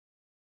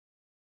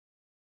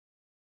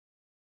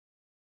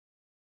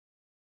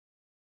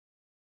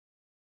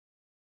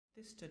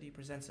This study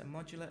presents a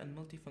modular and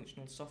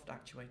multifunctional soft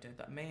actuator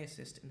that may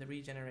assist in the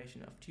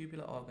regeneration of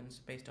tubular organs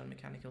based on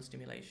mechanical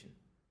stimulation.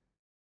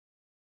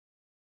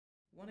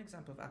 One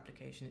example of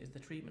application is the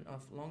treatment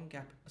of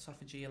long-gap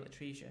esophageal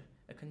atresia,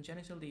 a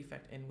congenital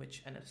defect in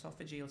which an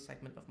esophageal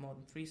segment of more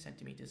than 3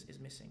 cm is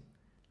missing.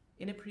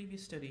 In a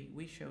previous study,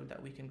 we showed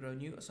that we can grow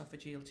new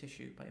esophageal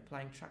tissue by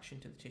applying traction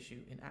to the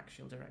tissue in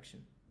axial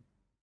direction.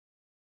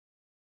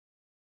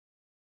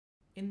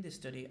 In this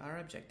study, our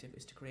objective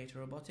is to create a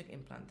robotic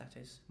implant that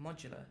is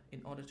modular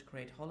in order to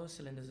create hollow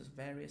cylinders of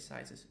various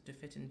sizes to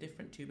fit in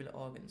different tubular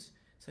organs,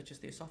 such as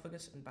the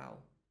esophagus and bowel.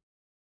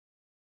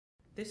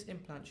 This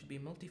implant should be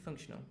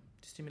multifunctional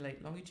to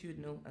stimulate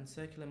longitudinal and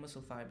circular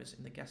muscle fibers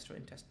in the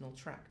gastrointestinal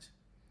tract.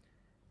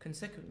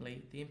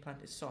 Consequently, the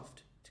implant is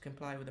soft to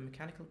comply with the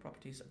mechanical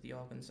properties of the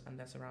organs and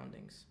their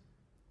surroundings.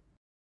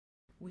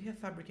 We have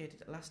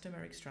fabricated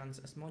elastomeric strands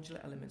as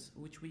modular elements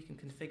which we can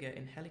configure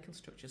in helical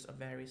structures of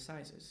various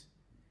sizes.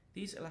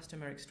 These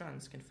elastomeric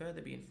strands can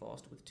further be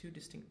enforced with 2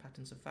 distinct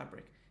patterns of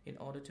fabric in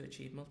order to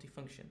achieve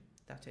multifunction,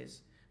 that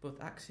is, both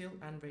axial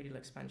and radial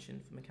expansion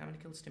for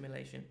mechanical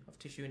stimulation of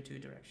tissue in 2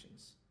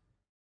 directions.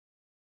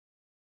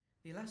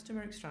 The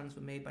elastomeric strands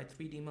were made by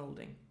 3D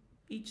molding.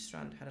 Each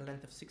strand had a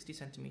length of 60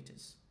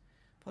 cm.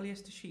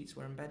 Polyester sheets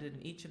were embedded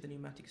in each of the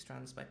pneumatic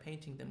strands by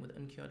painting them with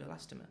uncured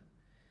elastomer.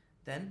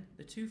 Then,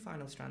 the 2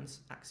 final strands,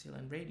 axial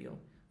and radial,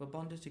 were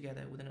bonded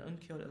together with an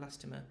uncured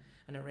elastomer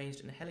and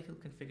arranged in a helical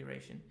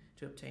configuration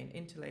to obtain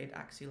interlaid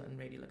axial and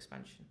radial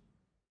expansion.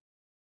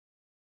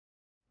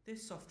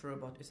 This soft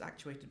robot is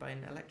actuated by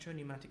an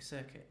electro-pneumatic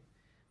circuit.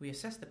 We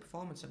assess the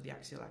performance of the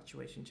axial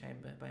actuation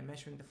chamber by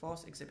measuring the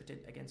force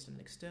exhibited against an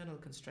external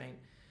constraint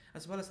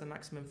as well as the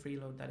maximum free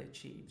load that it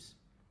achieves.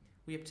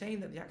 We obtain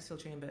that the axial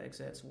chamber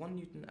exerts 1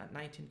 Newton at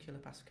 19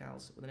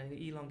 kilopascals with an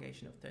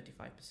elongation of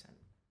 35%.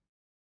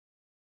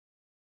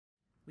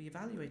 We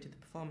evaluated the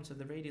performance of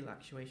the radial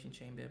actuation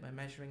chamber by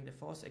measuring the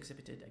force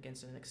exhibited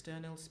against an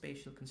external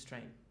spatial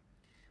constraint.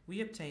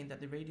 We obtained that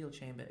the radial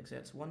chamber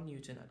exerts 1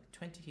 Newton at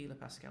 20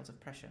 kilopascals of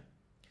pressure.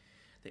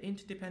 The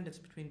interdependence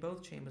between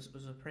both chambers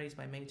was appraised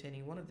by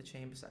maintaining one of the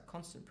chambers at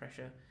constant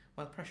pressure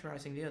while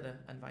pressurizing the other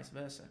and vice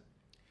versa.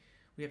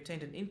 We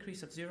obtained an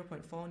increase of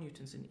 0.4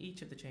 newtons in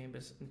each of the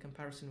chambers in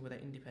comparison with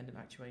their independent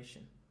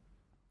actuation.